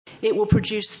It will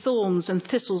produce thorns and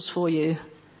thistles for you,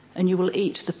 and you will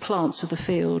eat the plants of the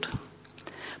field.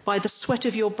 By the sweat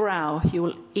of your brow you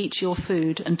will eat your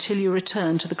food until you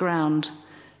return to the ground,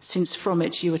 since from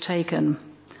it you were taken.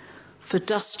 For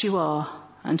dust you are,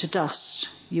 and to dust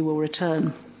you will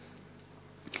return.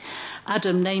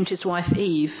 Adam named his wife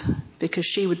Eve because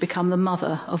she would become the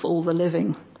mother of all the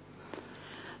living.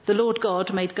 The Lord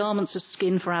God made garments of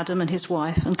skin for Adam and his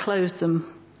wife and clothed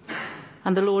them.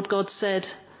 And the Lord God said,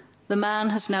 "The man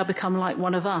has now become like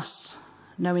one of us,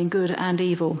 knowing good and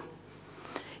evil.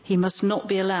 He must not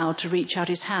be allowed to reach out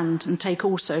his hand and take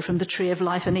also from the tree of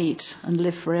life and eat and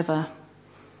live forever."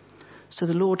 So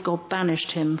the Lord God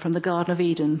banished him from the Garden of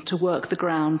Eden to work the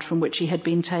ground from which he had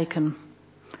been taken.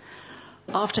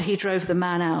 After he drove the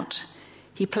man out,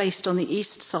 he placed on the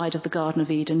east side of the Garden of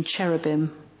Eden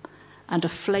cherubim and a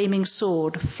flaming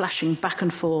sword flashing back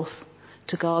and forth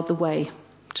to guard the way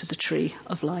to the tree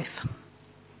of life.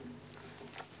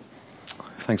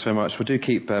 Thanks very much. We'll do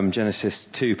keep Genesis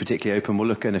 2 particularly open. We'll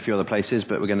look in a few other places,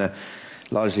 but we're going to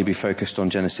largely be focused on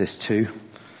Genesis 2.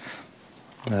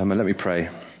 And let me pray.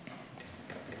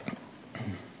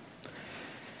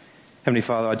 Heavenly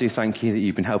Father, I do thank you that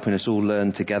you've been helping us all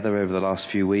learn together over the last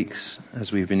few weeks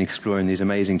as we've been exploring these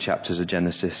amazing chapters of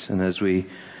Genesis. And as we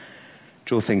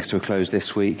draw things to a close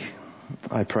this week,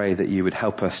 I pray that you would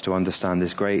help us to understand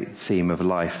this great theme of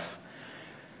life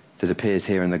that appears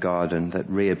here in the garden, that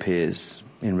reappears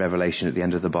in Revelation at the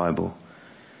end of the Bible.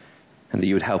 And that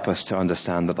you would help us to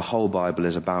understand that the whole Bible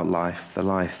is about life, the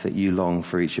life that you long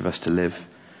for each of us to live,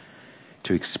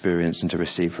 to experience and to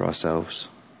receive for ourselves.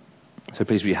 So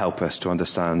please will you help us to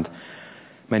understand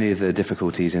many of the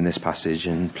difficulties in this passage,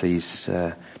 and please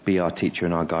be our teacher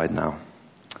and our guide now.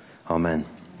 Amen.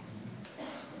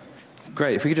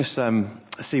 Great. If we could just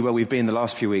see where we've been the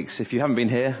last few weeks. If you haven't been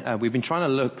here, we've been trying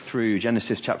to look through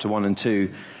Genesis chapter 1 and 2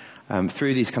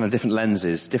 through these kind of different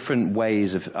lenses, different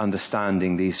ways of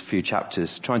understanding these few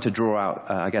chapters, trying to draw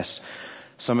out,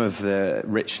 some of the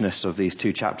richness of these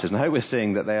two chapters. And I hope we're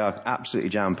seeing that they are absolutely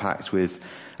jam-packed with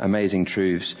amazing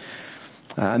truths.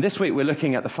 And this week we're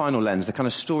looking at the final lens, the kind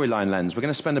of storyline lens. We're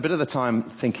going to spend a bit of the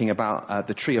time thinking about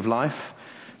the tree of life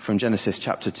from Genesis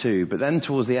chapter 2. But then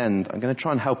towards the end, I'm going to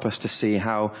try and help us to see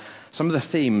how some of the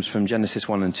themes from Genesis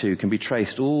 1 and 2 can be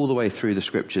traced all the way through the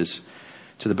scriptures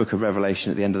to the book of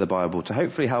Revelation at the end of the Bible, to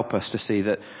hopefully help us to see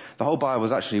that the whole Bible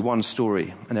is actually one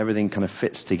story and everything kind of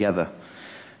fits together.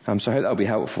 So I hope that'll be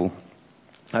helpful.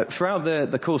 Throughout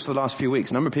the course of the last few weeks,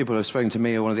 a number of people have spoken to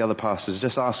me or one of the other pastors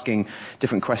just asking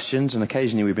different questions, and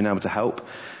occasionally we've been able to help.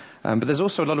 But there's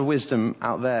also a lot of wisdom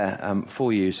out there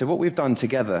for you. So what we've done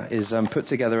together is put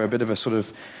together a bit of a sort of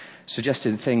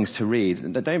suggested things to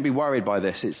read. Don't be worried by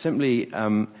this. It's simply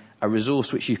a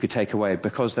resource which you could take away,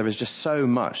 because there is just so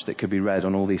much that could be read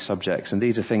on all these subjects. And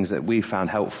these are things that we found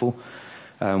helpful,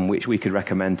 which we could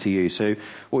recommend to you. So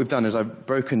what we've done is I've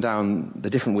broken down the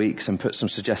different weeks and put some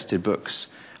suggested books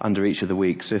under each of the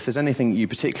weeks. So if there's anything you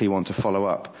particularly want to follow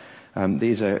up,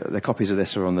 the copies of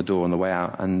this are on the door on the way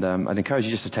out. And I'd encourage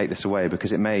you just to take this away,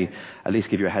 because it may at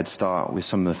least give you a head start with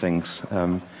some of the things.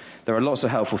 There are lots of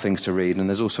helpful things to read, and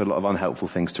there's also a lot of unhelpful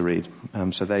things to read.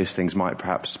 So those things might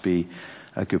perhaps be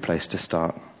a good place to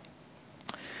start.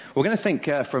 We're going to think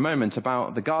for a moment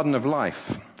about the Garden of Life,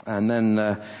 and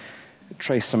then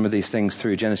trace some of these things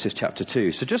through Genesis chapter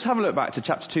 2. So just have a look back to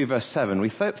chapter 2, verse 7. We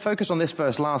focused on this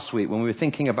verse last week when we were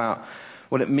thinking about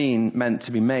what it meant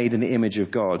to be made in the image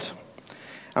of God.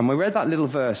 And we read that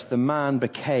little verse, the man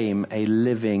became a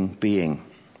living being.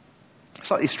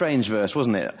 Slightly strange verse,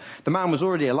 wasn't it? The man was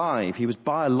already alive. He was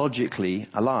biologically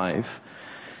alive.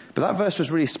 But that verse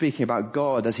was really speaking about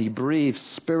God as he breathed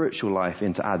spiritual life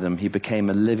into Adam. He became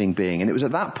a living being. And it was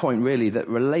at that point, really, that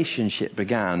relationship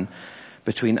began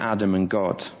between Adam and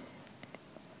God.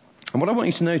 And what I want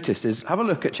you to notice is, have a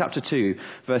look at chapter 2,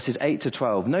 verses 8 to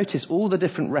 12. Notice all the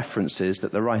different references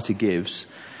that the writer gives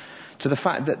to the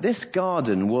fact that this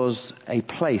garden was a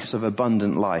place of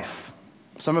abundant life.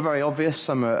 Some are very obvious,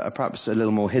 some are perhaps a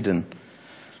little more hidden.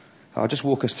 I'll just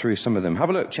walk us through some of them. Have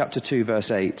a look, chapter 2, verse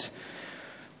 8.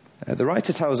 The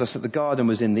writer tells us that the garden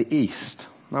was in the east.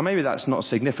 Now maybe that's not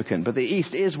significant, but the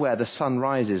east is where the sun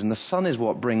rises, and the sun is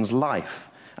what brings life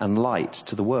and light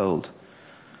to the world.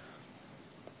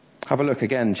 Have a look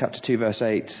again, chapter 2, verse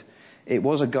 8. It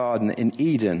was a garden in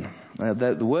Eden.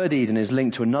 The word Eden is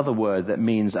linked to another word that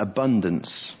means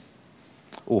abundance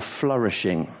or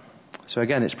flourishing. So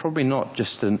again, it's probably not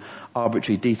just an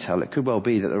arbitrary detail. It could well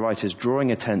be that the writer is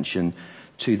drawing attention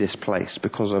to this place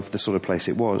because of the sort of place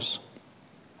it was.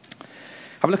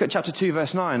 Have a look at chapter 2,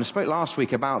 verse 9. I spoke last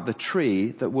week about the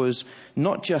tree that was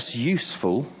not just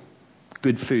useful,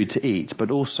 good food to eat,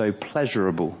 but also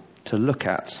pleasurable to look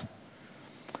at.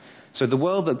 So the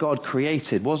world that God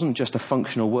created wasn't just a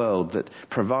functional world that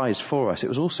provides for us. It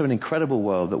was also an incredible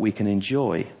world that we can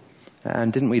enjoy.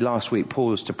 And didn't we last week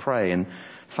pause to pray and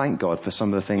thank God for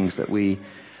some of the things that we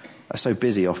are so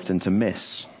busy often to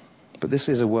miss? But this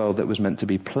is a world that was meant to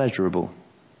be pleasurable.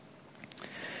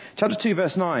 Chapter 2,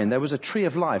 verse 9, there was a tree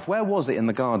of life. Where was it in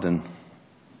the garden?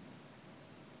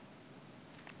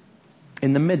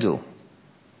 In the middle.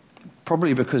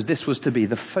 Probably because this was to be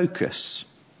the focus.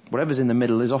 Whatever's in the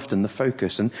middle is often the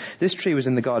focus. And this tree was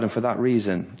in the garden for that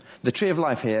reason. The tree of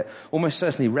life here, almost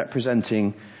certainly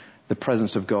representing the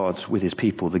presence of God with his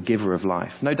people, the giver of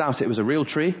life. No doubt it was a real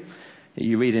tree.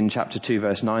 You read in chapter 2,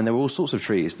 verse 9, there were all sorts of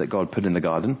trees that God put in the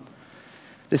garden.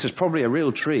 This was probably a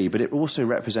real tree, but it also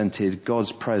represented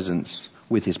God's presence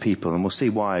with his people. And we'll see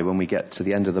why when we get to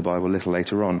the end of the Bible a little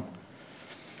later on.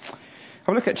 Have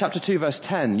a look at chapter 2, verse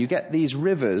 10. You get these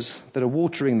rivers that are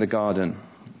watering the garden.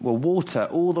 Well, water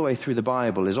all the way through the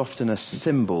Bible is often a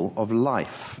symbol of life.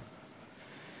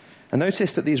 And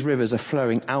notice that these rivers are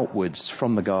flowing outwards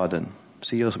from the garden.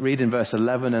 So you'll read in verse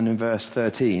 11 and in verse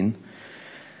 13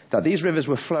 that these rivers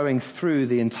were flowing through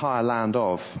the entire land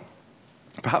of.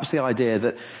 Perhaps the idea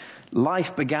that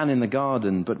life began in the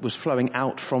garden but was flowing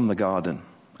out from the garden.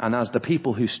 And as the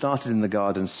people who started in the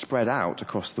garden spread out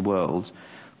across the world,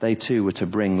 they too were to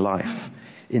bring life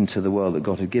into the world that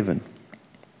God had given.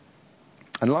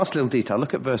 And last little detail,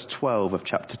 look at verse 12 of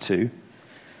chapter 2.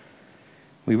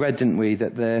 We read, didn't we,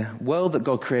 that the world that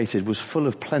God created was full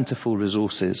of plentiful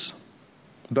resources,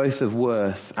 both of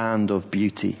worth and of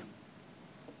beauty.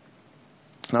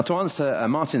 Now, to answer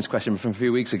Martin's question from a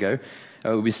few weeks ago,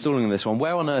 we'll be stalling on this one.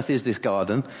 Where on earth is this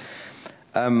garden?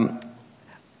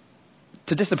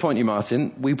 To disappoint you,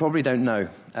 Martin, we probably don't know.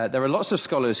 There are lots of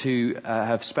scholars who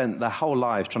have spent their whole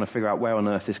lives trying to figure out where on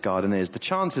earth this garden is. The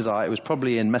chances are it was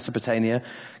probably in Mesopotamia,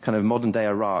 kind of modern-day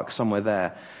Iraq, somewhere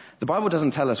there. The Bible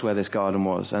doesn't tell us where this garden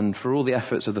was, and for all the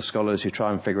efforts of the scholars who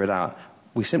try and figure it out,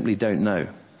 we simply don't know.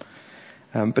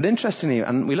 But interestingly,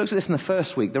 and we looked at this in the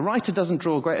first week, the writer doesn't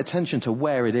draw great attention to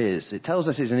where it is. It tells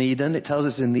us it's in Eden, it tells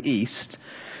us it's in the east.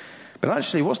 But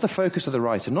actually, what's the focus of the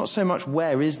writer? Not so much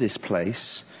where is this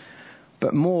place,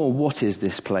 but more what is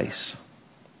this place?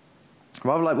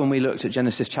 Rather like when we looked at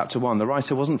Genesis chapter 1, the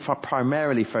writer wasn't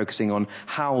primarily focusing on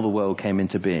how the world came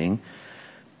into being,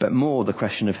 but more the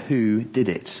question of who did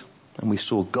it. And we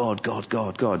saw God, God,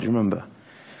 God, God. Do you remember?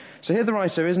 So here the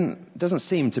writer doesn't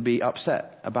seem to be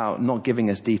upset about not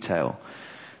giving us detail.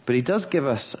 But he does give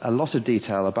us a lot of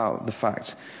detail about the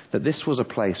fact that this was a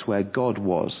place where God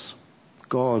was.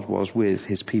 God was with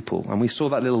his people. And we saw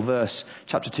that little verse,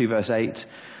 chapter 2, verse 8.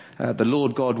 The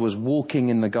Lord God was walking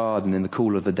in the garden in the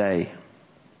cool of the day.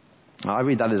 I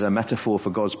read that as a metaphor for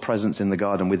God's presence in the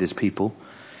garden with his people.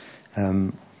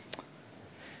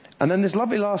 And then this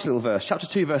lovely last little verse, chapter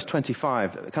 2, verse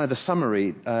 25, kind of the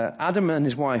summary. Adam and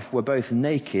his wife were both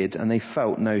naked and they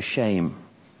felt no shame.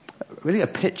 Really a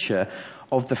picture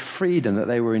of the freedom that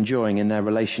they were enjoying in their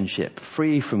relationship.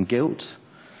 Free from guilt,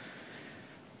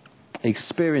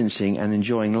 experiencing and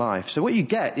enjoying life. So what you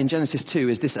get in Genesis 2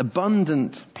 is this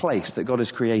abundant place that God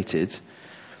has created,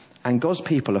 and God's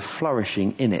people are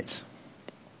flourishing in it.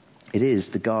 It is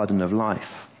the garden of life.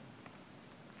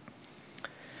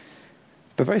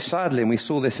 But very sadly, and we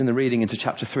saw this in the reading into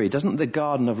chapter 3, doesn't the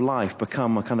garden of life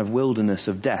become a kind of wilderness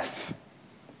of death?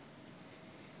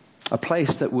 A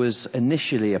place that was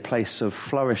initially a place of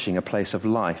flourishing, a place of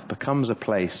life, becomes a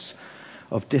place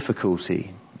of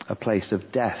difficulty, a place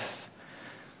of death,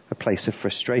 a place of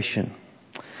frustration.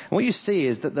 And what you see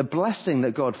is that the blessing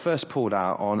that God first poured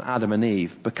out on Adam and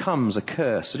Eve becomes a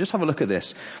curse. So just have a look at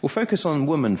this. We'll focus on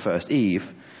woman first, Eve.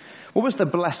 What was the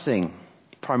blessing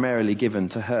primarily given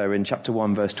to her in chapter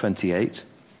 1, verse 28?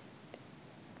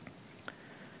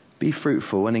 Be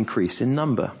fruitful and increase in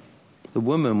number. The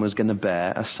woman was going to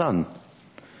bear a son.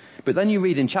 But then you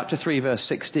read in chapter 3, verse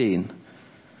 16,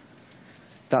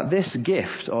 that this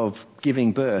gift of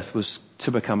giving birth was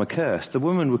to become a curse. The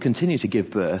woman would continue to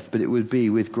give birth, but it would be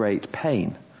with great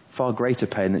pain, far greater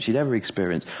pain than she'd ever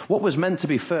experienced. What was meant to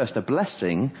be first a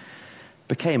blessing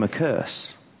became a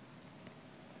curse.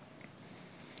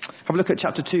 Have a look at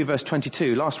chapter 2, verse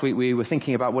 22. Last week we were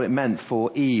thinking about what it meant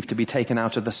for Eve to be taken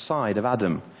out of the side of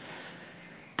Adam.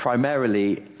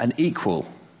 Primarily an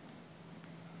equal.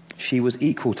 She was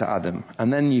equal to Adam.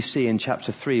 And then you see in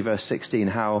chapter 3, verse 16,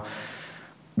 how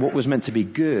what was meant to be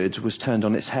good was turned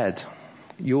on its head.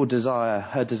 Your desire,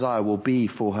 her desire will be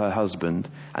for her husband,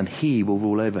 and he will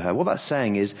rule over her. What that's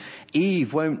saying is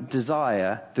Eve won't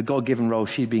desire the God-given role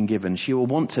she'd been given. She will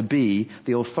want to be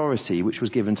the authority which was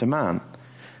given to man.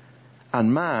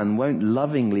 And man won't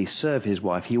lovingly serve his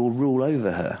wife. He will rule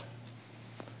over her.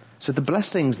 So the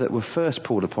blessings that were first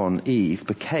poured upon Eve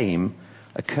became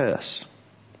a curse.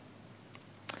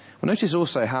 Well, notice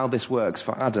also how this works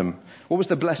for Adam. What was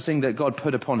the blessing that God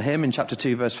put upon him in chapter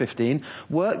 2, verse 15?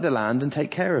 Work the land and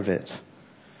take care of it.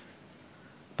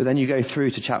 But then you go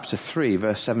through to chapter 3,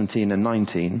 verse 17 and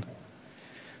 19.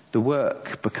 The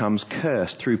work becomes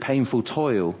cursed through painful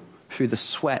toil, through the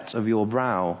sweat of your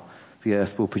brow. The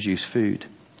earth will produce food.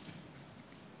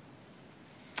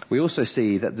 We also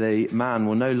see that the man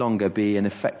will no longer be an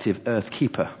effective earth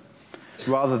keeper.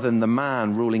 Rather than the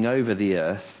man ruling over the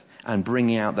earth and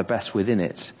bringing out the best within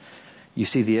it, you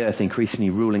see the earth increasingly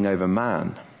ruling over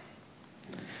man.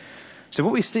 So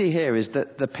what we see here is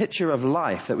that the picture of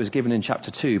life that was given in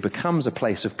chapter 2 becomes a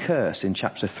place of curse in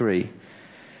chapter 3.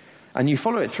 And you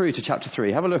follow it through to chapter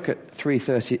 3. Have a look at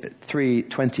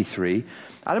 3:23.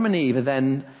 Adam and Eve are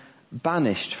then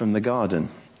banished from the garden.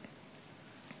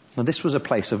 Now this was a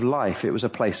place of life. It was a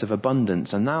place of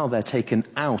abundance. And now they're taken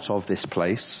out of this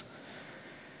place.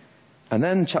 And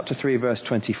then chapter 3, verse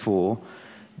 24,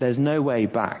 there's no way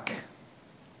back.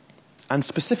 And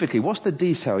specifically, what's the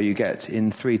detail you get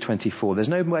in 3:24? There's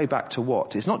no way back to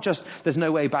what? It's not just there's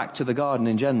no way back to the garden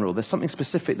in general. There's something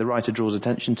specific the writer draws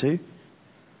attention to.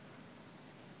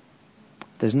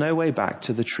 There's no way back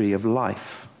to the tree of life.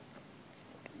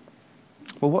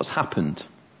 Well, what's happened?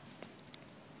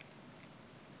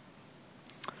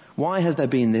 Why has there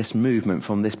been this movement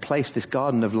from this place, this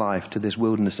garden of life, to this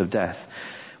wilderness of death?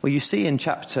 Well, you see in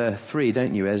chapter 3,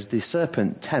 don't you, as the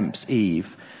serpent tempts Eve,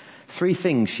 3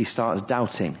 things she starts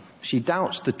doubting. She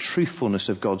doubts the truthfulness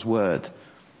of God's word.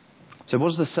 So what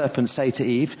does the serpent say to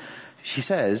Eve? She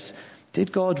says,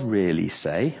 did God really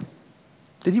say?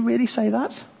 Did he really say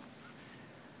that?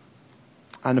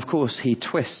 And of course, he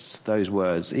twists those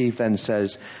words. Eve then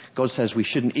says, God says we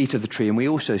shouldn't eat of the tree and we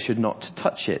also should not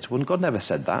touch it. Well, God never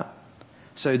said that.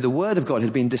 So the word of God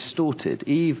had been distorted.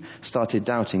 Eve started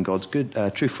doubting God's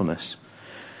truthfulness.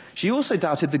 She also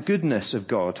doubted the goodness of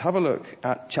God. Have a look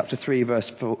at chapter 3,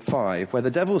 verse 5, where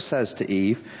the devil says to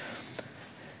Eve,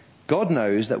 God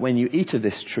knows that when you eat of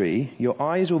this tree, your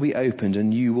eyes will be opened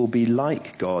and you will be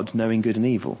like God, knowing good and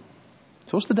evil.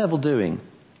 So what's the devil doing?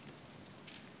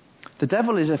 The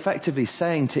devil is effectively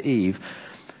saying to Eve,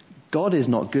 God is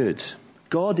not good.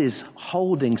 God is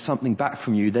holding something back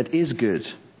from you that is good.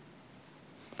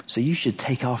 So you should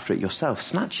take after it yourself.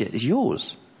 Snatch it. It's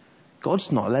yours.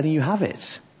 God's not letting you have it.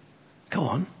 Go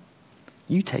on.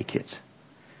 You take it.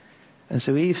 And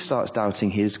so Eve starts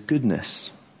doubting his goodness.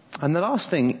 And the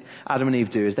last thing Adam and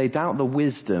Eve do is they doubt the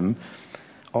wisdom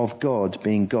of God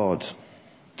being God.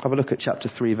 Have a look at chapter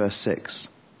 3, verse 6.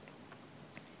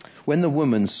 When the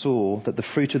woman saw that the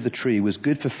fruit of the tree was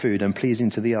good for food and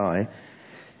pleasing to the eye,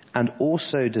 and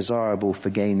also desirable for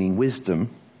gaining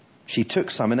wisdom, she took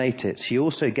some and ate it. She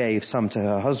also gave some to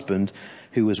her husband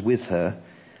who was with her,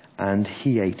 and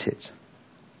he ate it.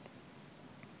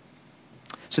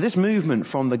 So this movement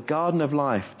from the garden of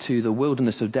life to the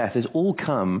wilderness of death has all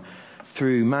come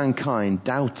through mankind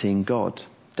doubting God,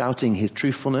 doubting his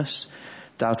truthfulness,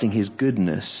 doubting his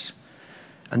goodness,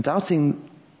 and doubting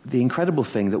the incredible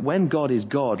thing that when God is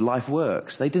God, life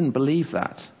works. They didn't believe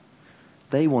that.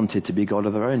 They wanted to be God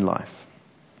of their own life.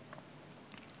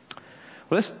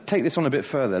 Well, let's take this on a bit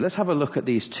further. Let's have a look at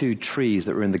these 2 trees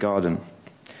that were in the garden.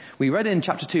 We read in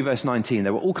chapter 2, verse 19,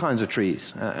 there were all kinds of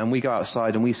trees. And we go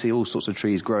outside and we see all sorts of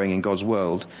trees growing in God's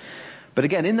world. But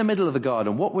again, in the middle of the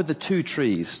garden, what were the 2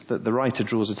 trees that the writer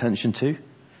draws attention to?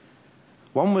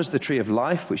 One was the tree of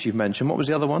life, which you've mentioned. What was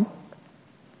the other one?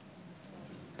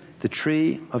 The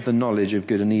tree of the knowledge of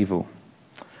good and evil.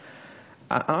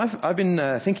 I've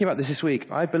been thinking about this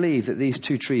week. I believe that these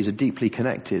 2 trees are deeply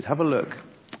connected. Have a look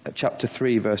at chapter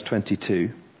 3, verse 22.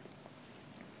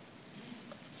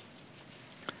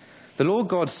 The Lord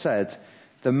God said,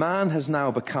 the man has now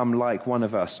become like one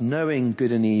of us, knowing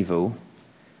good and evil.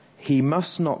 He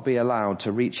must not be allowed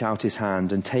to reach out his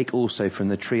hand and take also from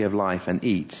the tree of life and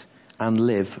eat and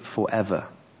live forever.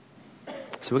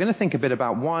 So we're going to think a bit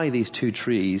about why these 2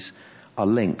 trees are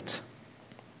linked.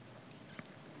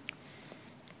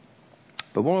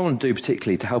 But what I want to do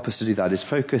particularly to help us to do that is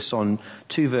focus on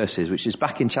 2 verses, which is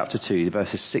back in chapter 2,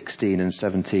 verses 16 and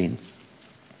 17.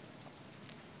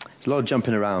 There's a lot of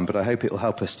jumping around, but I hope it will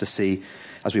help us to see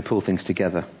as we pull things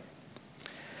together.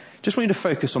 Just want you to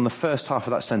focus on the first half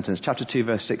of that sentence, chapter 2,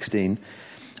 verse 16.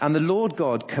 And the Lord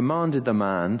God commanded the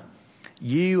man,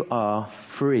 you are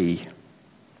free.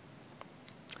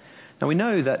 Now we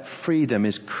know that freedom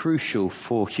is crucial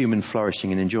for human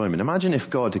flourishing and enjoyment. Imagine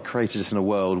if God had created us in a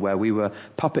world where we were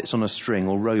puppets on a string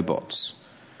or robots.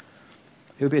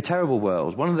 It would be a terrible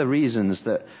world. One of the reasons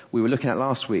that we were looking at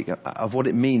last week of what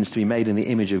it means to be made in the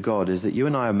image of God is that you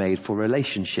and I are made for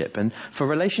relationship. And for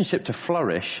relationship to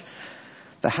flourish,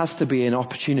 there has to be an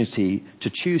opportunity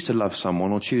to choose to love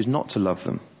someone or choose not to love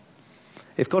them.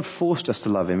 If God forced us to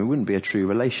love him, it wouldn't be a true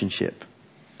relationship.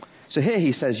 So here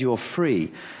he says you're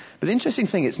free. But the interesting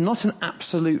thing, it's not an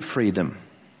absolute freedom.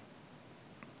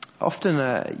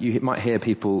 Often you might hear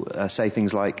people say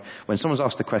things like, when someone's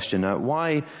asked the question,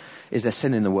 why is there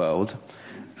sin in the world?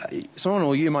 Someone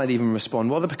or you might even respond,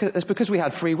 well, it's because we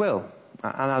had free will.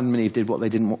 And Adam and Eve did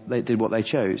what they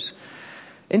chose.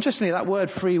 Interestingly, that word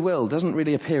free will doesn't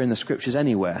really appear in the scriptures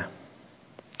anywhere.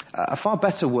 A far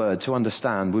better word to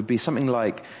understand would be something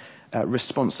like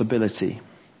responsibility.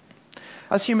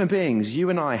 As human beings, you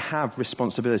and I have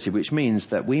responsibility, which means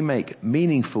that we make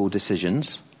meaningful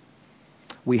decisions.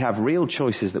 We have real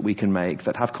choices that we can make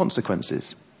that have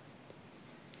consequences.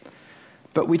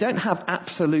 But we don't have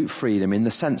absolute freedom in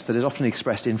the sense that is often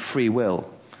expressed in free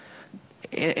will.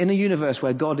 In a universe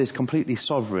where God is completely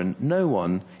sovereign, no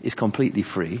one is completely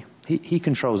free. He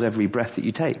controls every breath that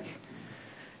you take.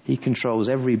 He controls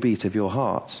every beat of your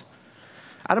heart.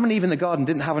 Adam and Eve in the garden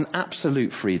didn't have an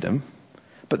absolute freedom,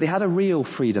 but they had a real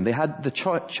freedom. They had the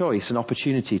choice and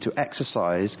opportunity to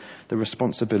exercise the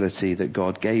responsibility that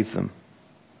God gave them.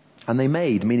 And they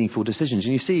made meaningful decisions.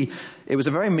 And you see, it was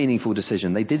a very meaningful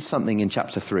decision. They did something in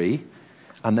chapter 3,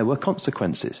 and there were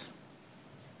consequences.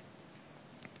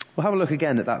 We'll have a look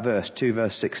again at that verse, 2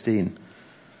 verse 16.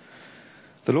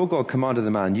 The Lord God commanded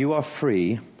the man, you are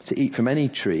free to eat from any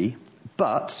tree,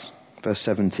 but, verse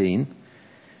 17,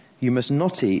 you must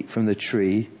not eat from the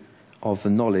tree of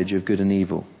the knowledge of good and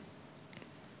evil.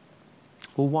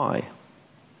 Well, why?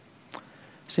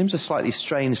 Seems a slightly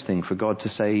strange thing for God to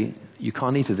say, you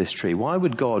can't eat of this tree. Why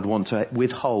would God want to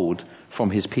withhold from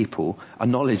his people a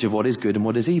knowledge of what is good and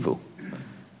what is evil?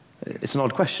 It's an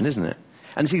odd question, isn't it?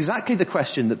 And it's exactly the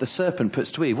question that the serpent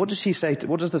puts to Eve. What does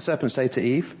the serpent say to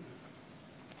Eve?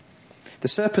 The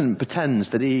serpent pretends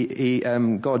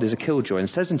that God is a killjoy and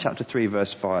says in chapter 3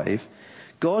 verse 5,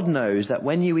 God knows that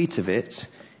when you eat of it,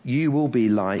 you will be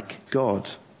like God.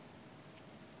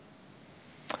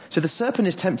 So the serpent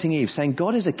is tempting Eve, saying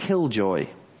God is a killjoy.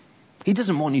 He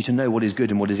doesn't want you to know what is good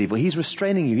and what is evil. He's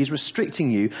restraining you. He's restricting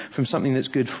you from something that's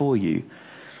good for you.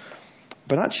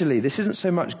 But actually, this isn't so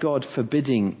much God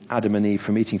forbidding Adam and Eve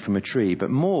from eating from a tree, but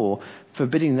more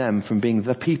forbidding them from being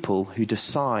the people who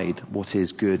decide what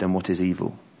is good and what is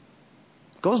evil.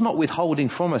 God's not withholding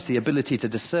from us the ability to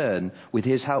discern with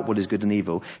his help what is good and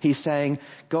evil. He's saying,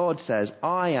 God says,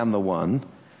 I am the one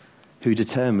who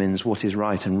determines what is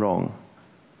right and wrong.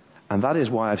 And that is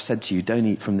why I've said to you, don't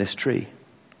eat from this tree.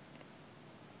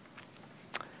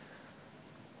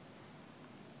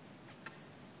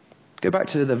 Go back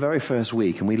to the very first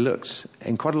week and we looked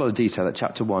in quite a lot of detail at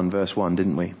chapter 1, verse 1,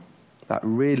 didn't we? That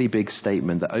really big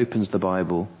statement that opens the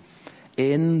Bible.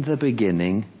 In the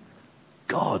beginning,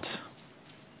 God.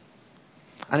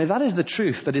 And if that is the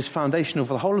truth that is foundational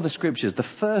for the whole of the scriptures, the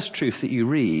first truth that you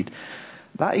read,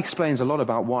 that explains a lot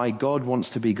about why God wants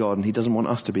to be God and he doesn't want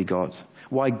us to be God.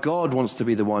 Why God wants to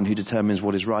be the one who determines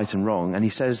what is right and wrong. And he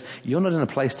says, you're not in a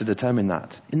place to determine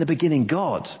that. In the beginning,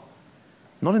 God.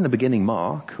 Not in the beginning,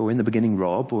 Mark, or in the beginning,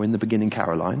 Rob, or in the beginning,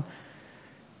 Caroline.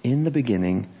 In the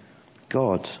beginning,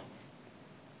 God.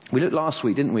 We looked last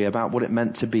week, didn't we, about what it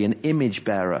meant to be an image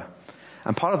bearer.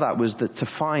 And part of that was that to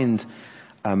find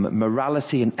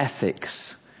morality and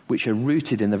ethics which are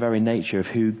rooted in the very nature of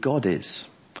who God is.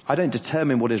 I don't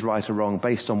determine what is right or wrong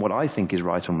based on what I think is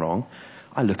right and wrong.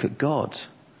 I look at God.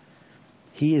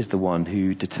 He is the one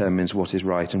who determines what is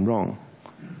right and wrong.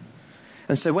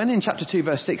 And so when in chapter 2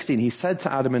 verse 16 he said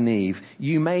to Adam and Eve,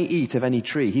 you may eat of any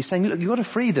tree. He's saying, look, you've got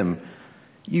a freedom.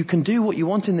 You can do what you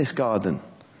want in this garden.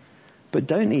 But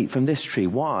don't eat from this tree.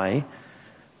 Why?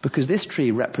 Because this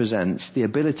tree represents the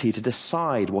ability to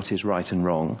decide what is right and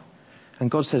wrong.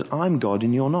 And God says, I'm God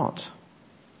and you're not.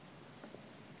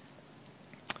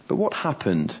 But what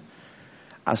happened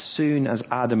as soon as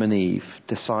Adam and Eve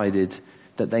decided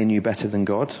that they knew better than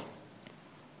God?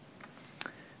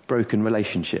 Broken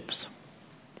relationships.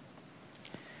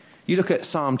 You look at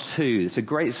Psalm 2, it's a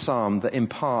great psalm that in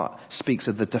part speaks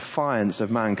of the defiance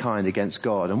of mankind against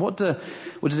God. And what does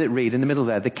it read in the middle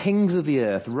there? The kings of the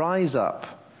earth rise up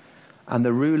and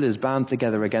the rulers band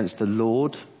together against the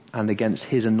Lord and against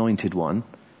his anointed one,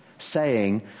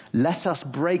 saying, let us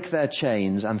break their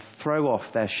chains and throw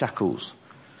off their shackles.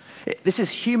 This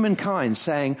is humankind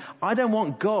saying, I don't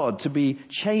want God to be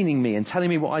chaining me and telling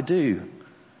me what I do,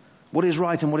 what is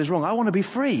right and what is wrong. I want to be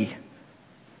free.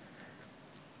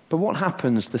 But what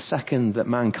happens the second that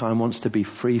mankind wants to be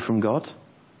free from God?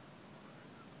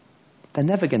 they're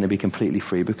never going to be completely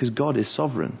free because God is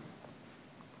sovereign.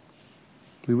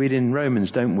 We read in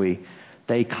Romans, don't we?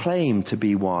 They claim to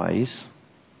be wise,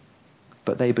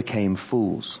 but they became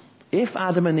fools. If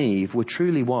Adam and Eve were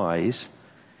truly wise,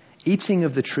 eating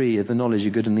of the tree of the knowledge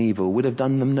of good and evil would have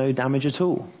done them no damage at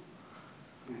all.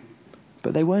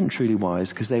 But they weren't truly wise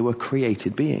because they were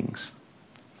created beings.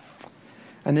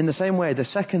 And in the same way, the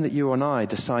second that you and I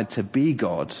decide to be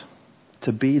God,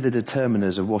 to be the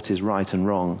determiners of what is right and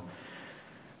wrong,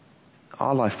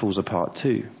 our life falls apart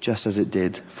too, just as it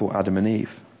did for Adam and Eve.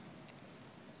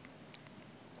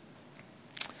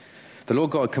 The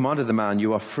Lord God commanded the man,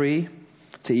 "You are free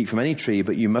to eat from any tree,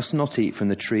 but you must not eat from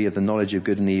the tree of the knowledge of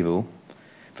good and evil."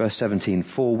 Verse 17,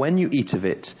 "For when you eat of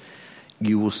it,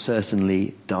 you will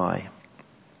certainly die."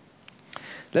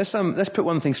 Let's put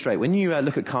one thing straight. When you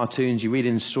look at cartoons, you read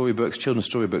in storybooks, children's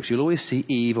storybooks, you'll always see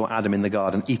Eve or Adam in the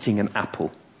garden eating an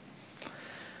apple.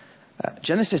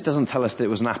 Genesis doesn't tell us that it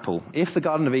was an apple. If the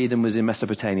Garden of Eden was in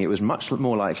Mesopotamia, it was much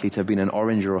more likely to have been an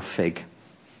orange or a fig.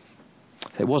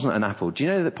 It wasn't an apple. Do you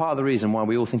know that part of the reason why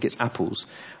we all think it's apples?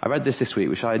 I read this week,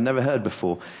 which I had never heard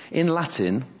before. In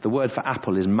Latin, the word for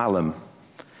apple is malum.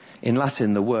 In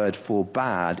Latin, the word for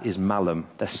bad is malum.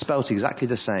 They're spelt exactly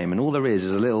the same, and all there is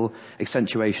a little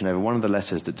accentuation over one of the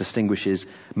letters that distinguishes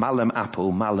malum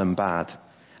apple, malum bad.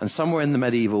 And somewhere in the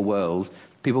medieval world,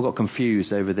 people got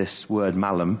confused over this word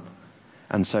malum,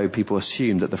 and so people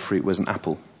assumed that the fruit was an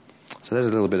apple. So there's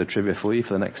a little bit of trivia for you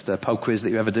for the next pub quiz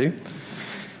that you ever do.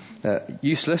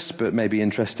 Useless, but maybe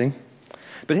interesting.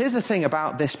 But here's the thing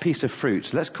about this piece of fruit.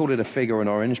 Let's call it a fig or an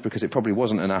orange, because it probably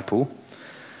wasn't an apple.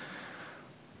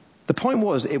 The point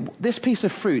was, this piece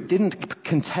of fruit didn't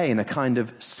contain a kind of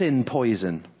sin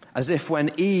poison. As if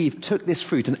when Eve took this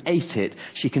fruit and ate it,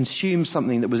 she consumed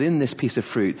something that was in this piece of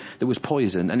fruit that was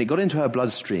poison, and it got into her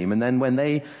bloodstream, and then when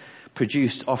they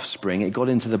produced offspring, it got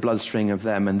into the bloodstream of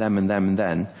them and them and them and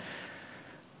then.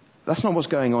 That's not what's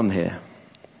going on here.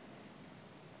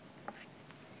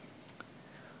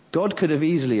 God could have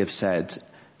easily have said,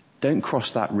 "Don't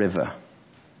cross that river.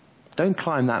 Don't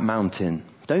climb that mountain.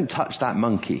 Don't touch that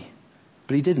monkey."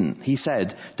 But he didn't. He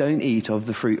said, "Don't eat of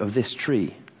the fruit of this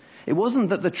tree." It wasn't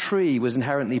that the tree was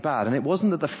inherently bad, and it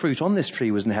wasn't that the fruit on this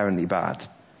tree was inherently bad.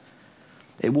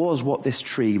 It was what this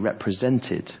tree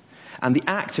represented. And the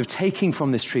act of taking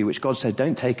from this tree, which God said,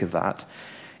 "Don't take of that,"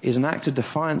 is an act of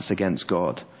defiance against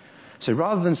God. So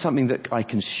rather than something that I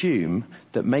consume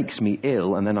that makes me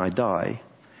ill and then I die,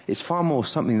 it's far more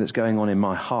something that's going on in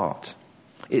my heart.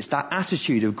 It's that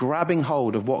attitude of grabbing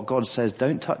hold of what God says,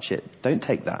 "Don't touch it, don't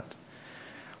take that."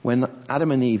 When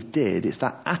Adam and Eve did, it's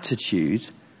that attitude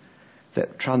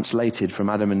that translated from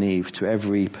Adam and Eve to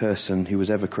every person who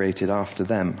was ever created after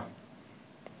them.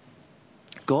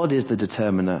 God is the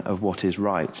determiner of what is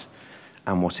right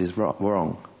and what is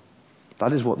wrong.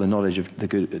 That is what the knowledge of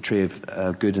the tree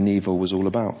of good and evil was all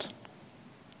about.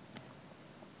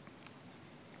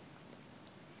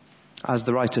 As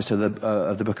the writer to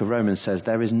of the book of Romans says,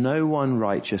 there is no one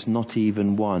righteous, not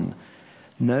even one.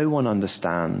 No one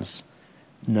understands.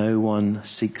 No one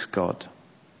seeks God.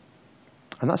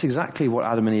 And that's exactly what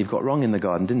Adam and Eve got wrong in the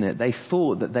garden, didn't it? They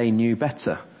thought that they knew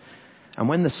better. And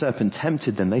when the serpent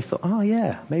tempted them, they thought, "Oh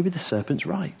yeah, maybe the serpent's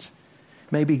right.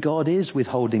 Maybe God is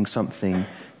withholding something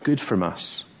good from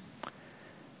us."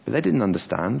 But they didn't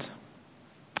understand.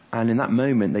 And in that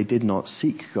moment, they did not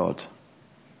seek God.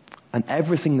 And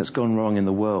everything that's gone wrong in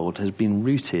the world has been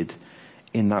rooted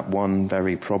in that one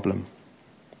very problem.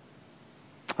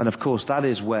 And of course, that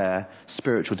is where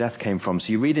spiritual death came from.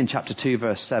 So you read in chapter 2,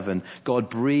 verse 7, God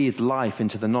breathed life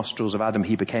into the nostrils of Adam.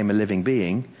 He became a living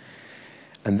being.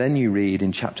 And then you read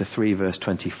in chapter 3, verse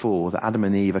 24, that Adam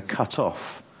and Eve are cut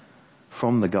off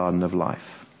from the garden of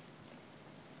life.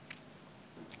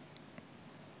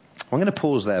 I'm going to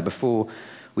pause there before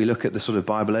we look at the sort of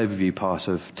Bible overview part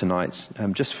of tonight,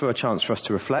 just for a chance for us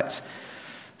to reflect.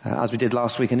 As we did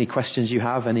last week, any questions you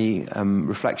have, any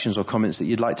reflections or comments that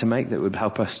you'd like to make that would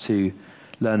help us to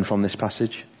learn from this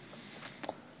passage?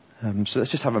 So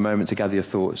let's just have a moment to gather your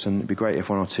thoughts, and it'd be great if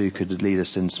one or two could lead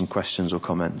us in some questions or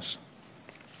comments.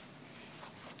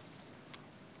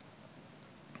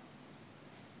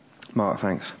 Mark,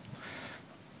 thanks.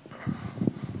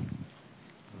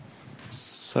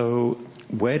 So,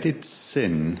 where did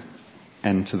sin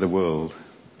enter the world?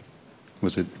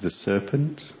 Was it the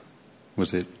serpent?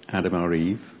 Was it Adam or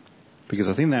Eve? Because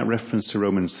I think that reference to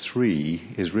Romans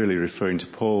 3 is really referring to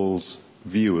Paul's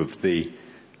view of the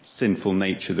sinful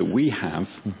nature that we have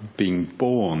being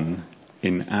born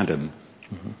in Adam.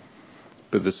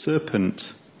 But the serpent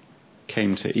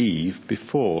came to Eve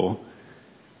before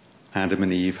Adam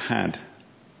and Eve had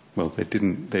well,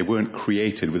 they weren't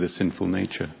created with a sinful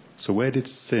nature. So where did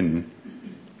sin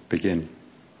begin?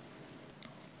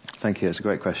 Thank you. That's a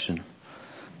great question.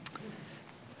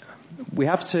 We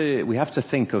have to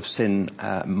think of sin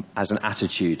as an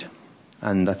attitude.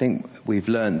 And I think we've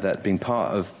learned that being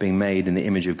part of being made in the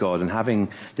image of God and having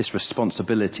this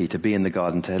responsibility to be in the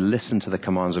garden, to listen to the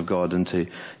commands of God and to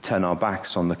turn our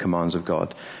backs on the commands of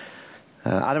God.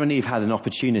 Adam and Eve had an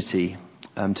opportunity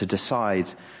to decide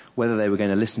whether they were going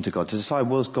to listen to God, to decide,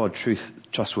 was God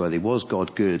trustworthy? Was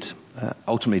God good?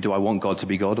 Ultimately, do I want God to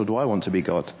be God or do I want to be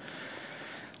God?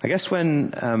 I guess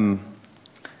when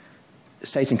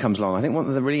Satan comes along, I think one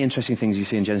of the really interesting things you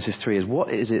see in Genesis 3 is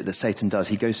what is it that Satan does?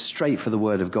 He goes straight for the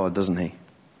word of God, doesn't he?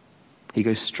 He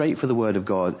goes straight for the word of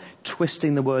God,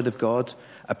 twisting the word of God,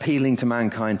 appealing to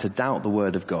mankind to doubt the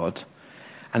word of God.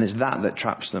 And it's that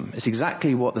traps them. It's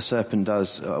exactly what the serpent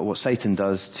does, what Satan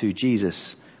does to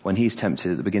Jesus when he's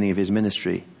tempted at the beginning of his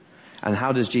ministry. And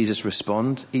how does Jesus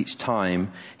respond? Each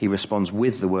time he responds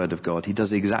with the word of God. He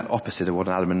does the exact opposite of what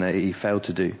Adam and Eve failed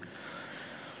to do.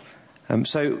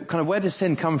 So kind of where does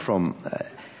sin come from?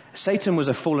 Satan was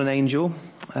a fallen angel.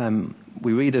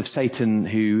 We read of Satan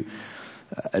who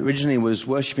originally was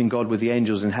worshipping God with the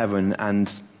angels in heaven and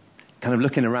kind of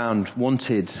looking around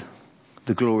wanted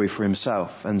the glory for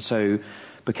himself, and so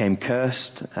became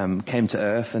cursed, came to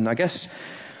earth. And I guess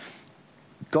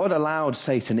God allowed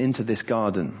Satan into this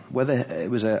garden. Whether it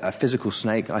was a physical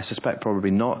snake, I suspect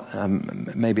probably not.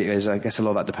 Maybe it is. I guess a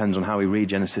lot of that depends on how we read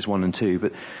Genesis 1 and 2.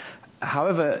 But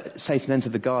however Satan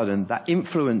entered the garden, that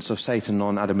influence of Satan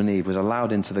on Adam and Eve was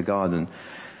allowed into the garden.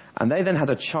 And they then had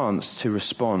a chance to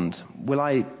respond. Will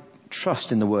I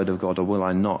trust in the word of God or will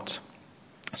I not?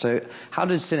 So how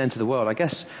did sin enter the world? I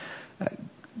guess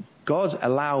God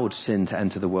allowed sin to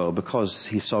enter the world because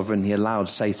he's sovereign. He allowed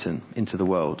Satan into the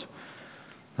world.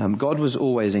 God was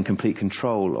always in complete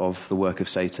control of the work of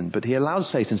Satan, but he allowed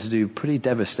Satan to do pretty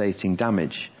devastating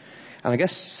damage. And I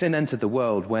guess sin entered the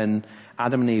world when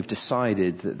Adam and Eve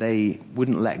decided that they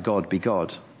wouldn't let God be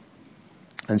God.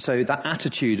 And so that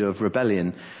attitude of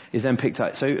rebellion is then picked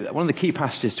up. So one of the key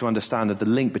passages to understand of the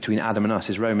link between Adam and us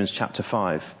is Romans chapter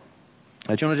 5.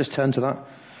 Do you want to just turn to that?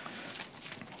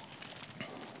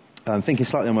 I'm thinking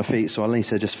slightly on my feet, so I'll need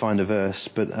to just find a verse.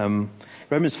 But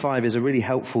Romans 5 is a really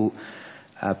helpful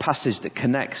passage that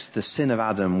connects the sin of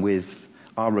Adam with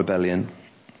our rebellion.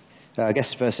 I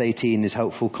guess verse 18 is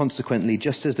helpful. Consequently,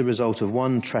 just as the result of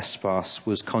one trespass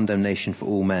was condemnation for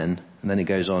all men, and then it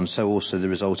goes on, so also the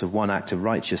result of one act of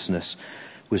righteousness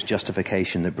was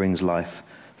justification that brings life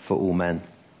for all men.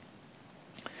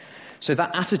 So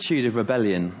that attitude of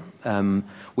rebellion,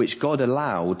 which God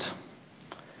allowed,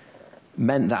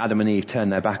 meant that Adam and Eve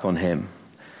turned their back on him.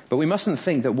 But we mustn't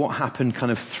think that what happened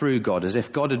kind of through God, as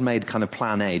if God had made kind of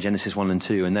plan A, Genesis 1 and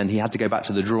 2, and then he had to go back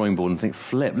to the drawing board and think,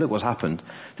 look what's happened.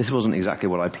 This wasn't exactly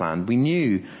what I planned. We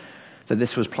knew that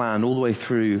this was planned all the way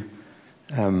through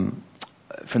from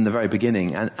the very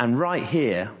beginning. And right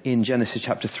here in Genesis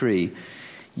chapter 3,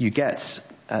 you get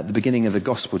at the beginning of the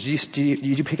gospel. Did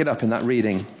you pick it up in that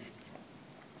reading?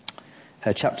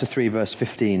 Chapter 3, verse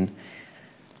 15.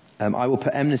 I will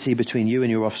put enmity between you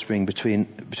and your offspring, between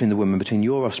the woman, between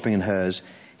your offspring and hers.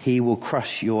 He will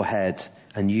crush your head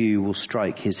and you will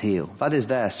strike his heel. That is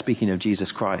there speaking of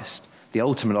Jesus Christ, the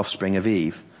ultimate offspring of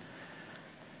Eve.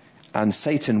 And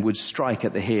Satan would strike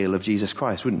at the heel of Jesus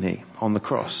Christ, wouldn't he? On the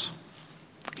cross.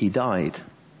 He died.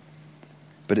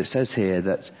 But it says here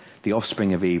that the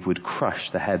offspring of Eve would crush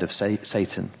the head of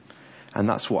Satan. And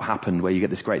that's what happened, where you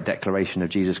get this great declaration of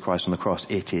Jesus Christ on the cross.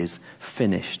 It is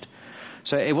finished.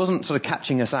 So it wasn't sort of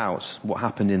catching us out what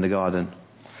happened in the garden.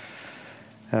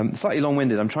 Slightly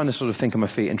long-winded. I'm trying to sort of think on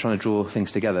my feet and trying to draw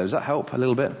things together. Does that help a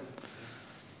little bit?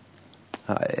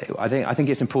 I think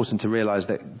it's important to realize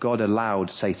that God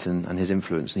allowed Satan and his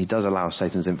influence, and he does allow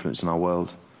Satan's influence in our world.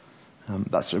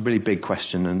 That's a really big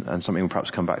question and something we'll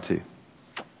perhaps come back to.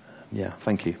 Yeah,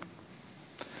 thank you.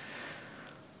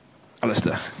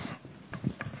 Alistair.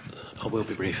 I will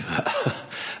be brief.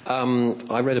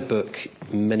 I read a book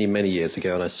many, many years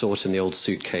ago, and I saw it in the old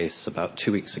suitcase about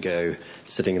 2 weeks ago,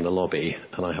 sitting in the lobby,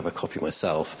 and I have a copy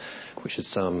myself, which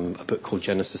is a book called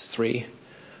Genesis 3.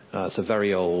 It's a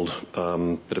very old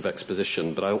bit of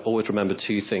exposition, but I always remember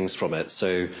two things from it.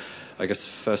 So I guess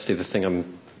firstly, the thing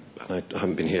and I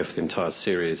haven't been here for the entire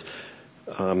series,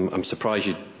 I'm surprised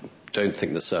you don't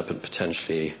think the serpent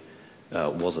potentially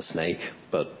was a snake,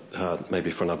 but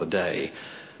maybe for another day.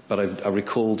 But I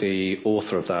recall the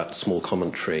author of that small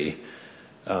commentary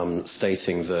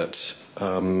stating that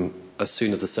as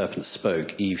soon as the serpent spoke,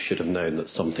 Eve should have known that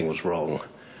something was wrong.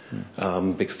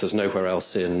 Because there's nowhere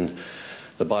else in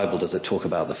the Bible does it talk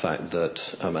about the fact that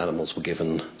animals were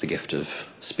given the gift of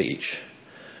speech.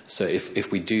 So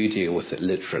if we do deal with it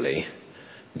literally,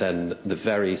 then the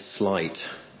very slight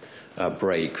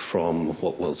break from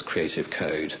what was creative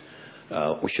code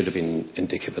we should have been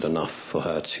indicative enough for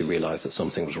her to realise that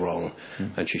something was wrong,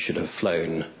 and she should have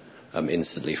flown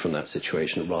instantly from that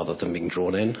situation rather than being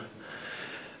drawn in.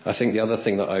 I think the other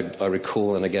thing that I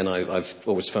recall, and again I've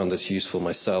always found this useful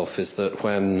myself, is that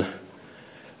when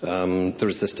there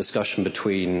is this discussion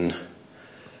between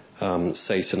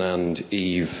Satan and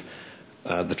Eve,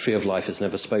 the tree of life is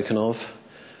never spoken of.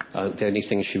 The only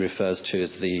thing she refers to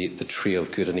is the tree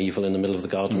of good and evil in the middle of the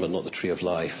garden, but not the tree of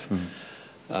life.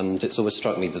 And it's always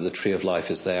struck me that the tree of life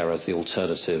is there as the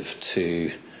alternative to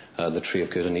the tree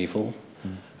of good and evil.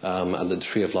 And the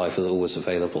tree of life is always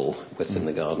available within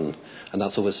the garden. And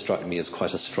that's always struck me as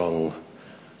quite a strong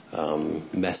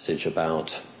message about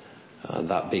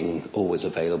that being always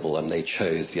available, and they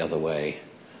chose the other way.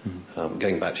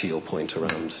 Going back to your point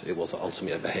around it was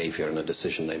ultimately a behaviour and a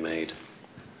decision they made.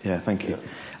 Yeah, thank you.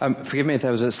 Forgive me if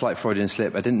there was a slight Freudian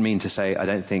slip. I didn't mean to say I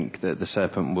don't think that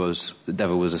the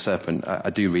devil was a serpent. I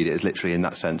do read it as literally in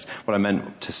that sense. What I meant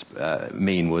to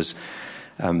mean was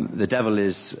the devil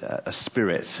is a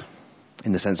spirit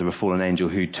in the sense of a fallen angel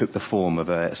who took the form of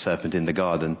a serpent in the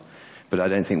garden. But I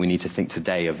don't think we need to think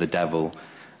today of the devil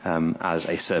as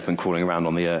a serpent crawling around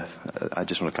on the earth. I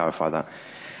just want to clarify that.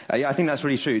 Yeah, I think that's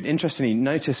really true. Interestingly,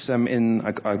 notice I'm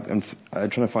trying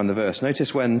to find the verse.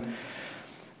 Notice when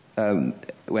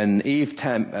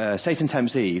Satan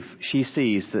tempts Eve, she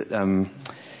sees that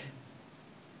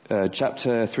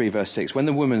chapter 3 verse 6, when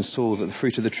the woman saw that the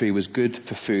fruit of the tree was good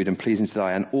for food and pleasing to the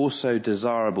eye and also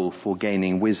desirable for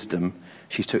gaining wisdom,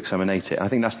 she took some and ate it. I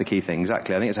think that's the key thing.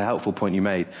 Exactly. I think it's a helpful point you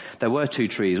made. There were two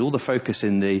trees. All the focus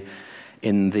in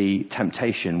the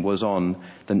temptation was on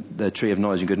the tree of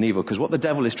knowledge of good and evil, because what the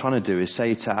devil is trying to do is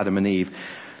say to Adam and Eve,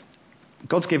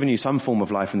 God's given you some form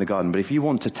of life in the garden, but if you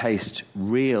want to taste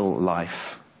real life,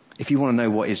 if you want to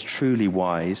know what is truly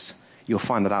wise, you'll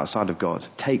find that outside of God.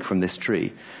 Take from this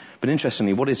tree. But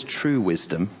interestingly, what is true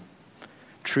wisdom?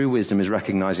 True wisdom is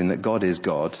recognizing that God is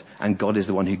God, and God is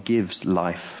the one who gives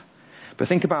life. But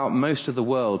think about most of the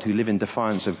world who live in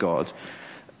defiance of God.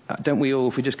 Don't we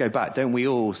all, if we just go back, don't we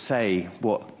all say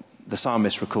what the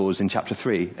psalmist recalls in chapter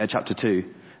 2,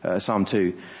 Psalm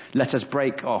 2, let us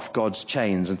break off God's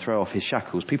chains and throw off his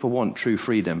shackles. People want true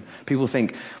freedom. People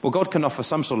think, well, God can offer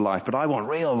some sort of life, but I want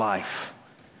real life.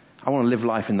 I want to live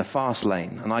life in the fast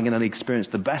lane, and I'm going to experience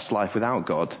the best life without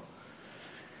God.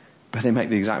 But they make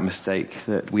the exact mistake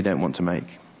that we don't want to make.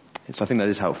 So I think that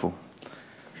is helpful.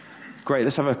 Great,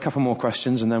 let's have a couple more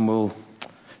questions, and then we'll...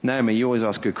 Naomi, you always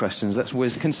ask good questions.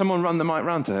 Can someone run the mic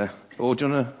round to her? Or do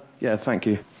you want to... Yeah, thank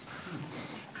you.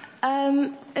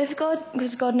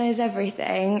 Because God knows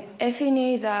everything, if he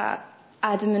knew that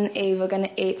Adam and Eve were going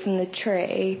to eat from the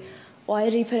tree, why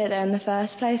did he put it there in the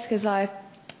first place? Because I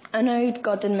know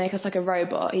God didn't make us like a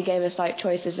robot. He gave us like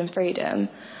choices and freedom.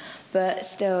 But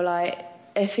still, like,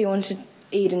 if he wanted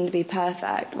Eden to be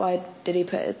perfect, why did he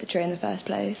put the tree in the first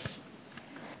place?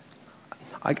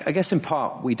 I guess in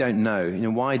part we don't know.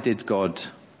 Why didn't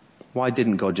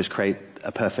God just create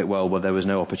a perfect world where there was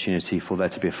no opportunity for there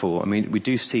to be a fall? I mean, we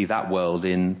do see that world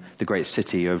in the great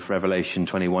city of Revelation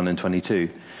 21 and 22.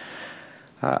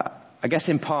 I guess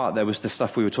in part there was the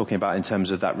stuff we were talking about in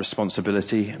terms of that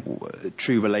responsibility.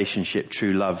 True relationship,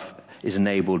 true love is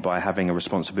enabled by having a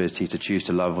responsibility to choose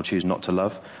to love or choose not to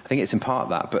love. I think it's in part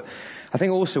that. But I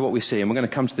think also what we see, and we're going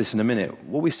to come to this in a minute,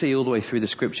 what we see all the way through the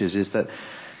scriptures is that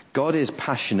God is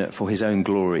passionate for his own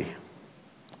glory.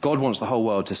 God wants the whole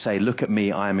world to say, look at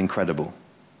me, I am incredible.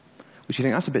 Which you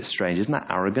think, that's a bit strange, isn't that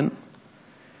arrogant?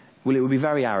 Well, it would be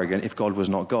very arrogant if God was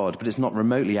not God, but it's not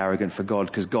remotely arrogant for God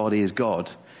because God is God.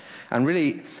 And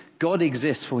really, God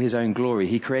exists for his own glory.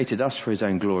 He created us for his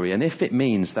own glory. And if it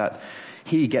means that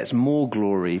he gets more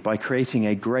glory by creating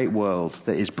a great world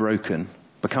that is broken,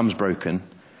 becomes broken,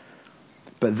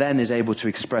 but then is able to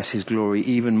express his glory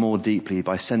even more deeply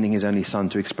by sending his only son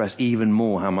to express even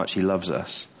more how much he loves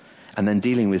us, and then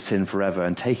dealing with sin forever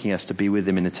and taking us to be with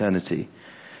him in eternity.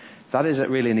 That is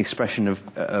really an expression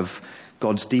of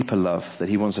God's deeper love that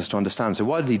he wants us to understand. So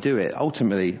why did he do it?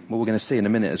 Ultimately, what we're going to see in a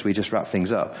minute as we just wrap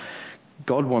things up,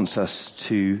 God wants us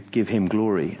to give him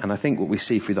glory. And I think what we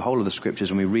see through the whole of the scriptures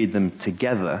when we read them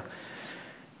together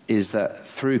is that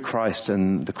through Christ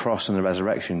and the cross and the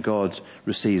resurrection, God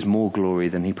receives more glory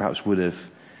than he perhaps would have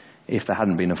if there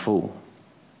hadn't been a fall.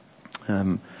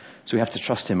 So we have to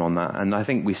trust him on that. And I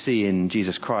think we see in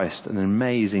Jesus Christ an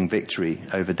amazing victory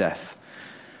over death.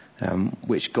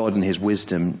 which God in his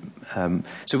wisdom...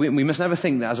 so we must never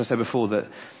think that, as I said before, that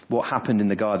what happened in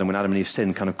the garden when Adam and Eve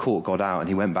sinned kind of caught God out and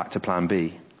he went back to plan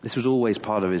B. This was always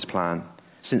part of his plan.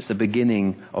 Since the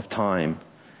beginning of time,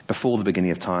 before the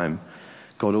beginning of time,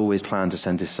 God always planned to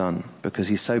send his son because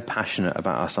he's so passionate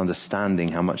about us understanding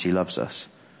how much he loves us.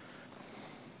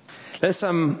 Let's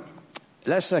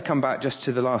come back just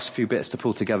to the last few bits to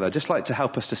pull together. I'd just like to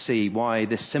help us to see why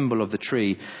this symbol of the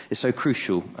tree is so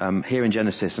crucial here in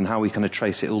Genesis and how we kind of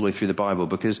trace it all the way through the Bible.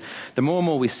 Because the more and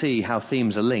more we see how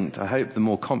themes are linked, I hope the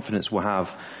more confidence we'll have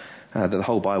that the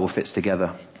whole Bible fits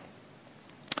together.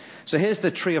 So here's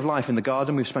the tree of life in the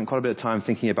garden. We've spent quite a bit of time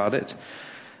thinking about it.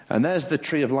 And there's the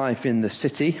tree of life in the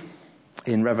city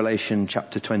in Revelation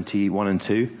chapter 21 and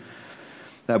 2.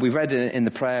 We've read in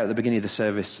the prayer at the beginning of the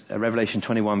service, Revelation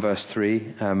 21 verse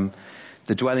 3,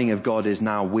 the dwelling of God is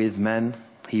now with men.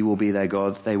 He will be their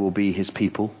God. They will be his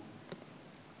people.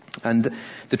 And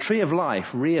the tree of life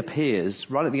reappears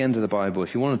right at the end of the Bible.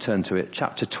 If you want to turn to it,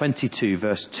 chapter 22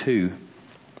 verse 2.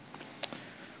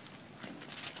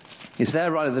 It's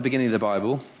there right at the beginning of the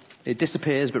Bible. It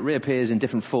disappears but reappears in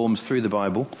different forms through the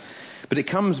Bible. But it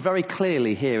comes very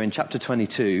clearly here in chapter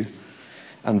 22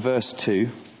 and verse 2.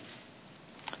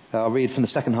 I'll read from the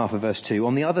second half of verse 2.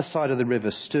 On the other side of the river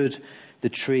stood the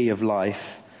tree of life,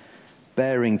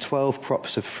 bearing 12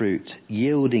 crops of fruit,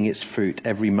 yielding its fruit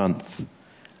every month.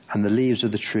 And the leaves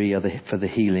of the tree are for the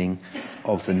healing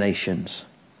of the nations.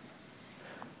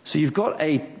 So you've got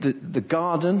the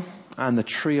garden and the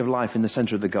tree of life in the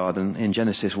center of the garden in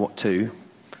Genesis 2.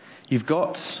 You've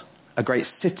got a great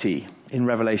city in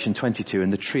Revelation 22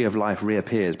 and the tree of life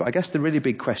reappears. But I guess the really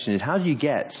big question is, how do you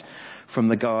get from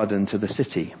the garden to the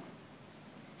city?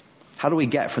 How do we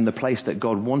get from the place that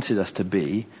God wanted us to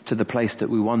be to the place that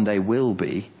we one day will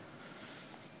be?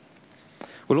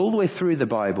 Well, all the way through the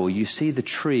Bible, you see the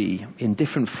tree in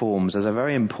different forms as a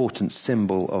very important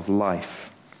symbol of life.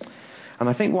 And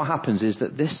I think what happens is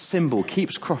that this symbol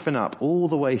keeps cropping up all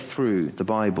the way through the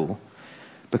Bible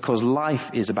because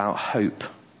life is about hope.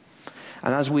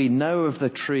 And as we know of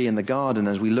the tree in the garden,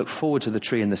 as we look forward to the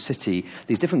tree in the city,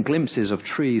 these different glimpses of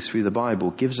trees through the Bible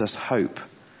gives us hope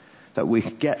that we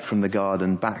get from the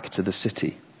garden back to the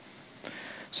city.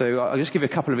 So I'll just give you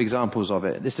a couple of examples of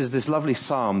it. This is this lovely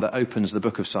psalm that opens the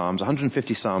book of Psalms,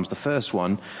 150 psalms. The first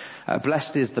one,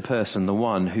 blessed is the person, the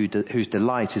one whose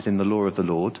delight is in the law of the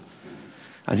Lord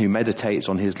and who meditates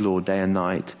on his law day and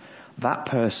night. That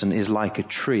person is like a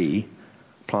tree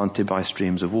planted by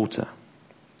streams of water.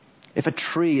 If a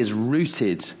tree is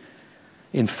rooted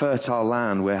in fertile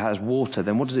land where it has water,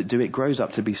 then what does it do? It grows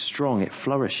up to be strong. It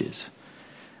flourishes.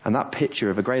 And that picture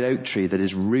of a great oak tree that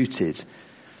is rooted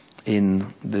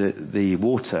in the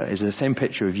water is the same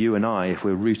picture of you and I if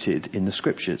we're rooted in the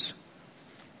scriptures.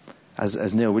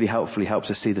 As Neil really helpfully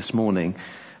helps us see this morning,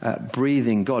 God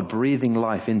breathing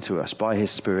life into us by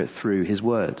his Spirit through his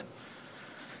word.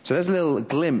 So there's a little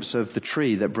glimpse of the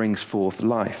tree that brings forth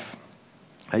life.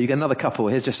 You get another couple.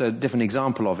 Here's just a different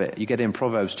example of it. You get in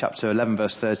Proverbs chapter 11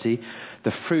 verse 30.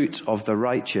 The fruit of the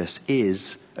righteous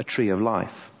is a tree of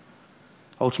life.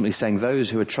 Ultimately saying those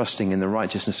who are trusting in the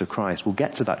righteousness of Christ will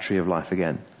get to that tree of life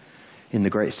again in the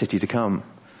great city to come.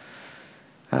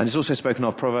 And it's also spoken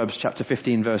of Proverbs chapter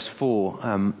 15 verse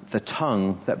 4. The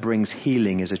tongue that brings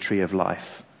healing is a tree of life.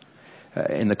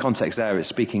 In the context there, it's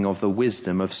speaking of the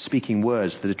wisdom of speaking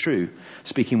words that are true,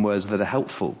 speaking words that are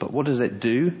helpful. But what does it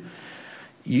do?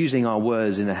 Using our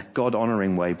words in a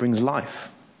God-honouring way brings life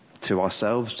to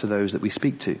ourselves, to those that we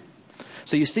speak to.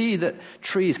 So you see that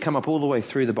trees come up all the way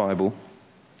through the Bible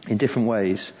in different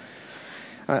ways.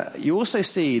 You also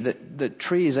see that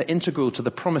trees are integral to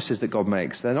the promises that God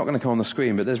makes. They're not going to come on the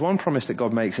screen, but there's one promise that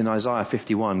God makes in Isaiah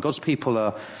 51. God's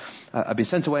people have been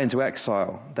sent away into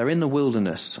exile. They're in the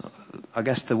wilderness, I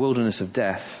guess the wilderness of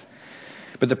death.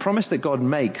 But the promise that God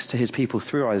makes to his people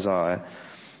through Isaiah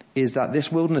is that this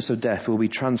wilderness of death will be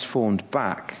transformed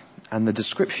back, and the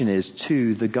description is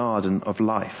to the garden of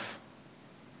life.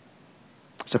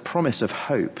 It's a promise of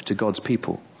hope to God's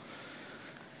people.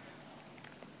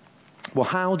 Well,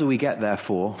 how do we get,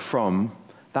 therefore, from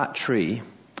that tree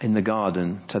in the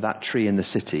garden to that tree in the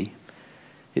city?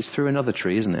 It's through another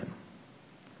tree, isn't it?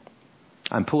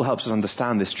 And Paul helps us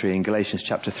understand this tree in Galatians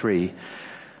chapter 3,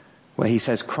 where he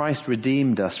says, Christ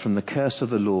redeemed us from the curse of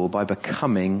the law by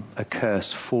becoming a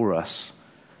curse for us.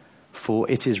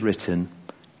 For it is written,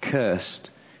 cursed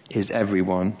is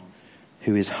everyone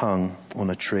who is hung on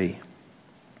a tree.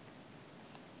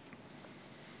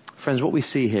 Friends, what we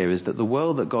see here is that the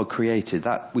world that God created,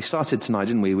 that we started tonight,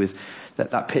 didn't we, with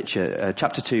that picture,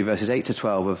 chapter 2, verses 8 to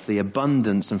 12, of the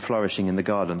abundance and flourishing in the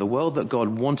garden. The world that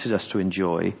God wanted us to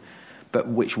enjoy but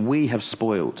which we have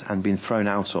spoiled and been thrown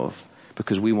out of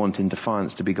because we want in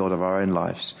defiance to be God of our own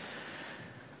lives.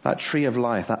 That tree of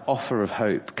life, that offer of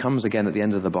hope, comes again at the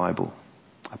end of the Bible.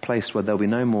 A place where there'll be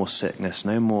no more sickness,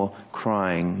 no more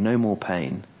crying, no more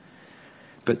pain.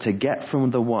 But to get from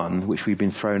the one which we've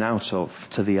been thrown out of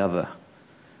to the other,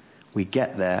 we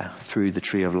get there through the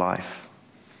tree of life.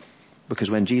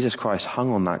 Because when Jesus Christ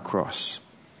hung on that cross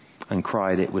and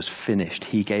cried, "It was finished,"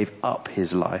 he gave up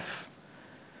his life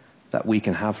that we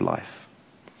can have life.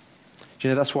 Do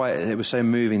you know, that's why it was so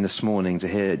moving this morning to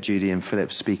hear Judy and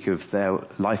Philip speak of their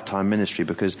lifetime ministry,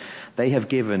 because they have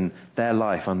given their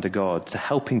life under God to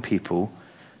helping people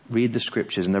read the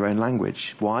scriptures in their own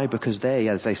language. Why? Because they,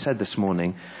 as they said this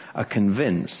morning, are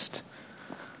convinced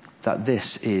that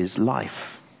this is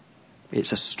life.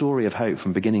 It's a story of hope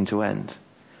from beginning to end.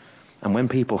 And when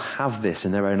people have this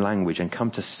in their own language and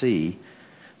come to see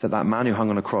that that man who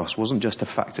hung on a cross wasn't just a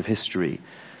fact of history,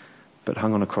 but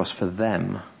hung on a cross for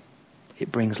them,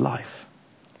 it brings life.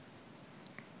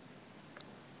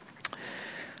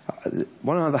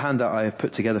 One other handout I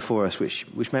put together for us,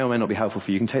 which may or may not be helpful for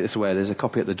you. You can take this away. There's a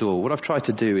copy at the door. What I've tried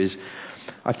to do is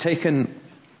I've taken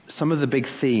some of the big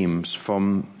themes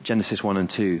from Genesis 1 and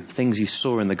 2, things you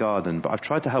saw in the garden, but I've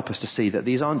tried to help us to see that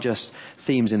these aren't just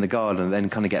themes in the garden and then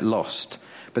kind of get lost,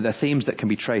 but they're themes that can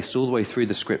be traced all the way through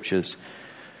the scriptures.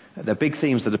 They're big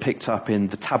themes that are picked up in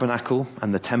the tabernacle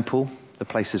and the temple, the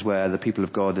places where the people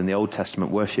of God in the Old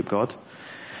Testament worship God.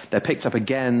 They're picked up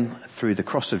again through the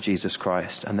cross of Jesus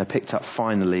Christ, and they're picked up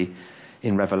finally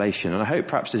in Revelation. And I hope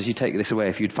perhaps as you take this away,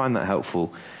 if you'd find that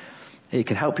helpful, it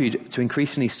can help you to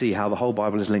increasingly see how the whole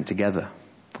Bible is linked together.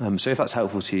 So if that's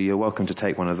helpful to you, you're welcome to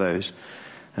take one of those.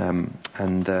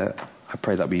 I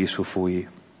pray that'll be useful for you.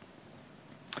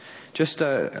 Just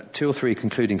 2 or 3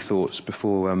 concluding thoughts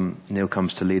before Neil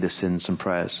comes to lead us in some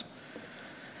prayers.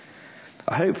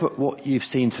 I hope that what you've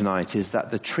seen tonight is that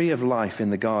the tree of life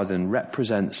in the garden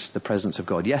represents the presence of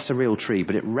God. Yes, a real tree,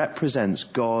 but it represents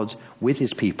God with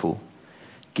his people,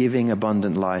 giving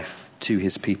abundant life to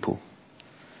his people.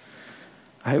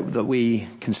 I hope that we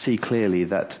can see clearly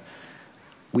that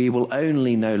we will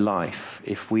only know life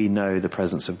if we know the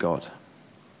presence of God.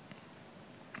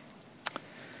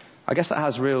 I guess that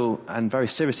has real and very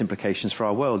serious implications for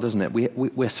our world, doesn't it?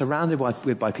 We're surrounded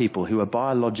by people who are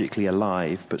biologically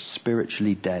alive but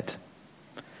spiritually dead.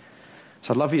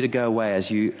 So I'd love you to go away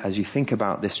as you think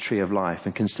about this tree of life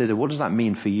and consider, what does that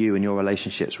mean for you and your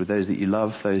relationships with those that you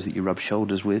love, those that you rub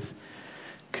shoulders with?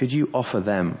 Could you offer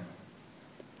them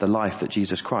the life that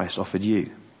Jesus Christ offered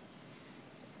you?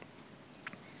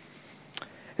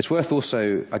 It's worth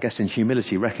also, I guess, in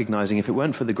humility, recognizing if it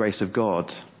weren't for the grace of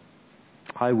God,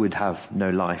 I would have no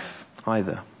life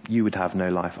either. You would have no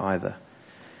life either.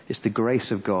 It's the grace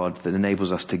of God that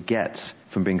enables us to get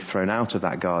from being thrown out of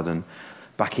that garden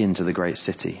back into the great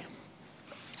city.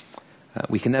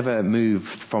 We can never move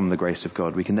from the grace of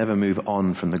God. We can never move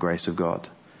on from the grace of God.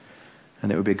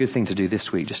 And it would be a good thing to do this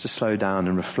week, just to slow down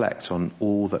and reflect on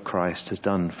all that Christ has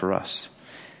done for us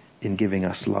in giving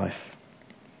us life.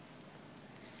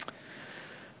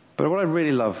 But what I'd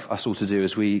really love us all to do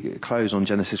as we close on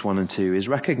Genesis 1 and 2 is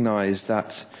recognize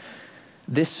that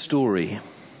this story,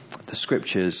 the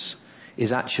scriptures,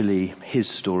 is actually his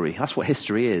story. That's what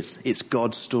history is. It's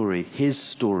God's story, his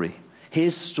story.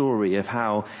 His story of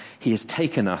how he has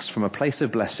taken us from a place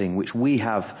of blessing which we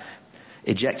have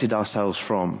ejected ourselves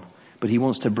from, but he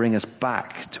wants to bring us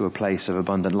back to a place of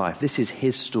abundant life. This is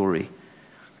his story,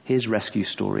 his rescue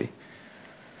story.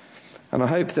 And I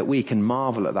hope that we can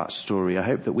marvel at that story. I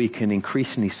hope that we can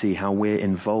increasingly see how we're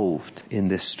involved in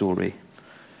this story.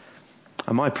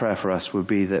 And my prayer for us would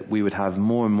be that we would have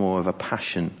more and more of a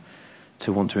passion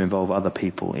to want to involve other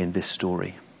people in this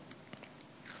story.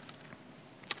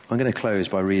 I'm going to close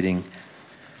by reading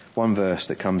one verse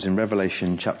that comes in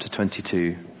Revelation chapter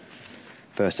 22,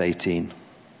 verse 18.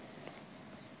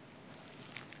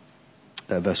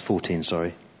 Verse 14,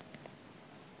 sorry.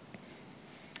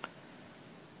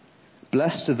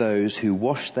 Blessed are those who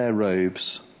wash their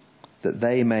robes, that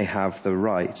they may have the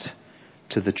right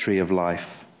to the tree of life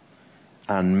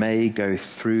and may go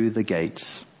through the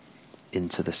gates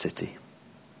into the city.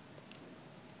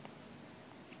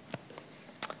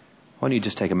 Why don't you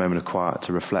just take a moment of quiet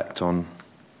to reflect on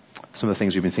some of the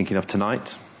things we've been thinking of tonight,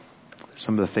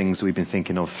 some of the things that we've been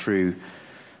thinking of through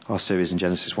our series in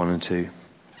Genesis 1 and 2.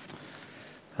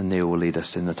 And Neil will lead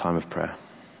us in the time of prayer.